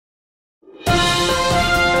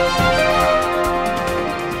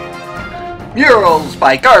Murals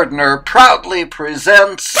by Gardner proudly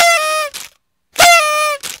presents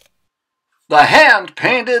the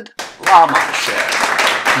hand-painted Llama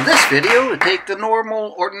Shed. In this video, we take the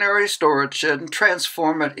normal, ordinary storage shed and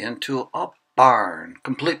transform it into a barn,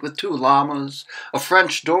 complete with 2 llamas, a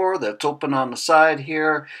French door that's open on the side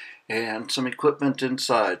here, and some equipment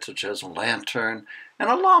inside, such as a lantern and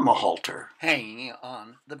a llama halter hanging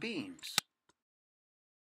on the beams.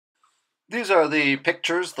 These are the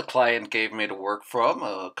pictures the client gave me to work from,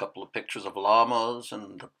 a couple of pictures of llamas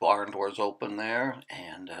and the barn doors open there.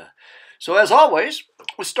 And so as always,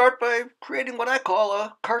 we start by creating what I call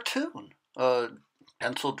a cartoon, a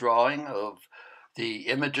pencil drawing of the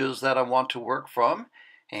images that I want to work from.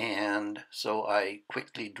 And so I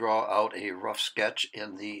quickly draw out a rough sketch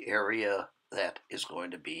in the area that is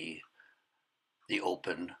going to be the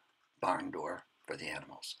open barn door for the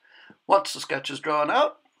animals. Once the sketch is drawn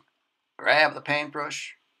out, grab the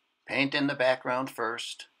paintbrush, paint in the background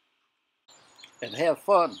first, and have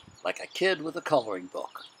fun like a kid with a coloring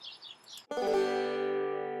book.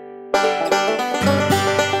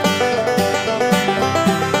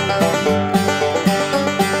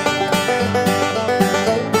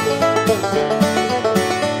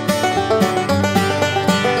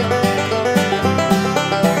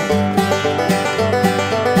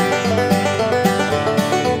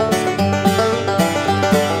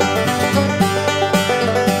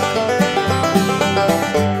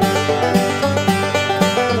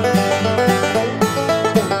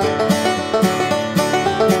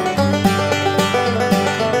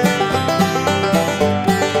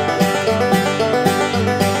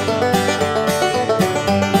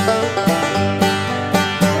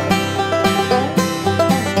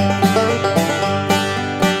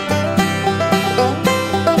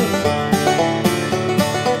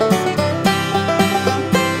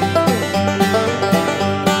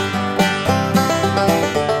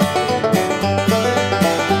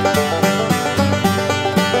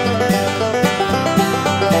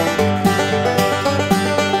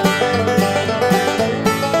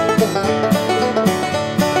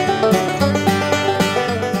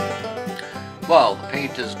 While the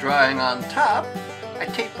paint is drying on top, I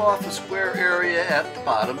tape off a square area at the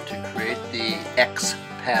bottom to create the X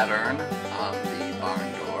pattern on the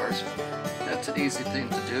barn doors. That's an easy thing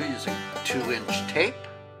to do using 2-inch tape.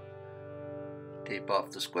 Tape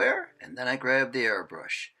off the square, and then I grab the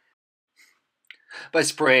airbrush. By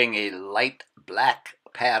spraying a light black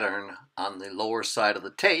pattern on the lower side of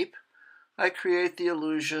the tape, I create the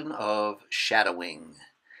illusion of shadowing.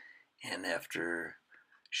 And after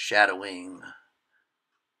shadowing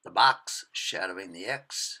the box, shadowing the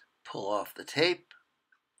X, pull off the tape,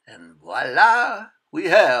 and voila, we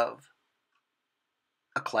have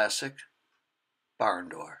a classic barn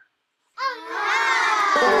door.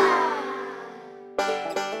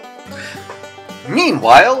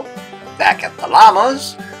 Meanwhile, back at the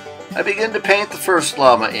llamas, I begin to paint the first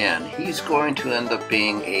llama in. He's going to end up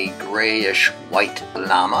being a grayish white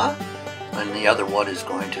llama, and the other one is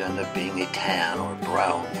going to end up being a tan or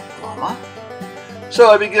brown llama. So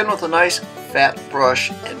I begin with a nice fat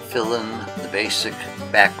brush and fill in the basic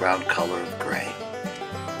background color of gray.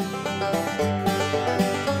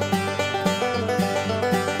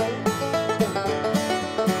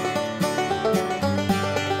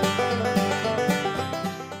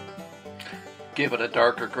 Give it a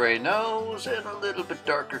darker gray nose and a little bit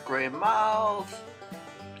darker gray mouth,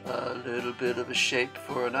 a little bit of a shape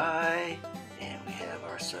for an eye, and we have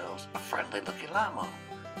ourselves a friendly looking llama.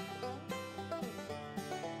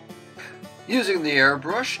 Using the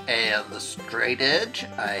airbrush and the straight edge,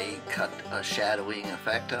 I cut a shadowing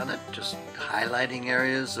effect on it, just highlighting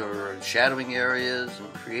areas or shadowing areas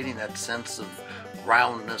and creating that sense of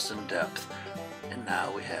roundness and depth. And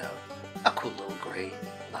now we have a cool little gray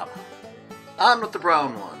llama. On with the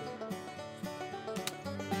brown one.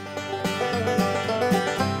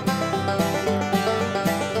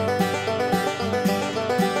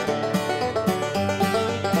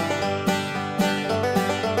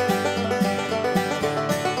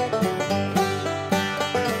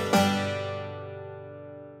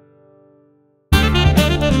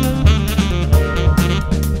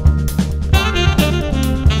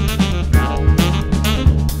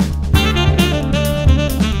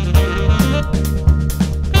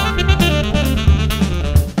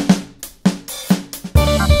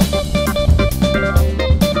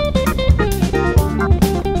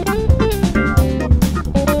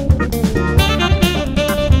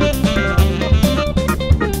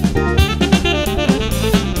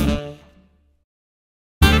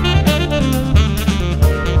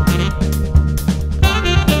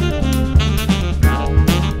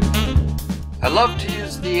 love to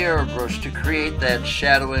use the airbrush to create that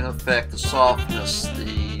shadowing effect, the softness,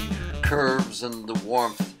 the curves, and the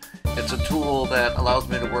warmth. It's a tool that allows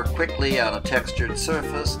me to work quickly on a textured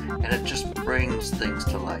surface, and it just brings things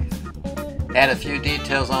to life. Add a few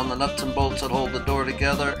details on the nuts and bolts that hold the door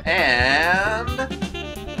together, and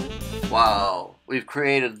wow, we've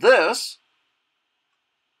created this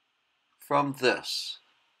from this.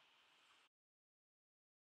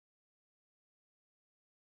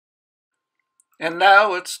 And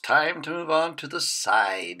now it's time to move on to the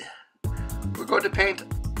side. We're going to paint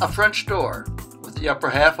a French door with the upper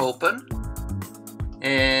half open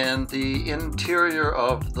and the interior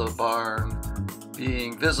of the barn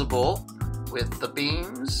being visible with the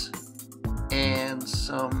beams and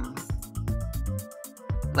some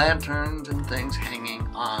lanterns and things hanging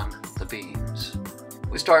on the beams.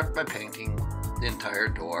 We start by painting the entire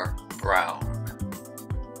door brown.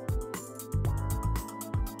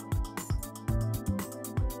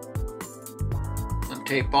 Then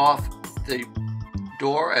tape off the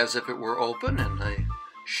door as if it were open in the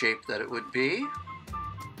shape that it would be.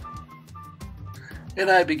 And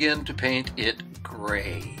I begin to paint it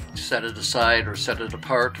gray. Set it aside or set it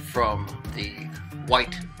apart from the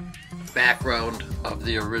white background of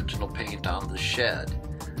the original paint on the shed.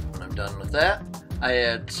 When I'm done with that, I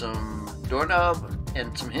add some doorknob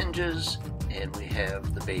and some hinges, and we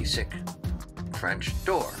have the basic French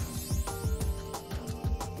door.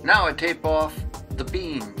 Now I tape off the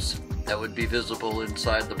beams that would be visible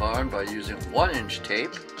inside the barn by using 1-inch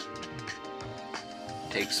tape.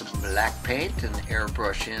 Take some black paint and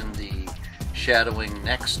airbrush in the shadowing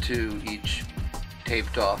next to each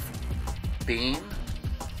taped off beam.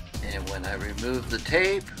 And when I remove the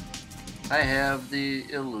tape, I have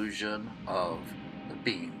the illusion of the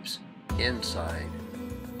beams inside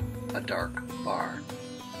a dark barn.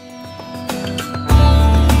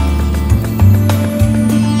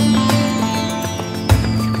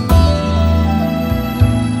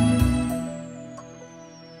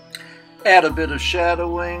 Add a bit of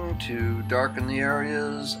shadowing to darken the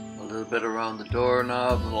areas, a little bit around the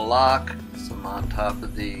doorknob and the lock, some on top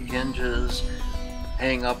of the hinges.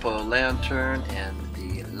 Hang up a lantern and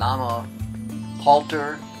the llama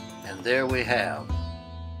halter, and there we have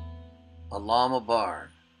a llama barn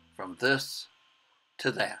from this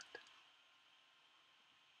to that.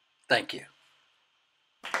 Thank you.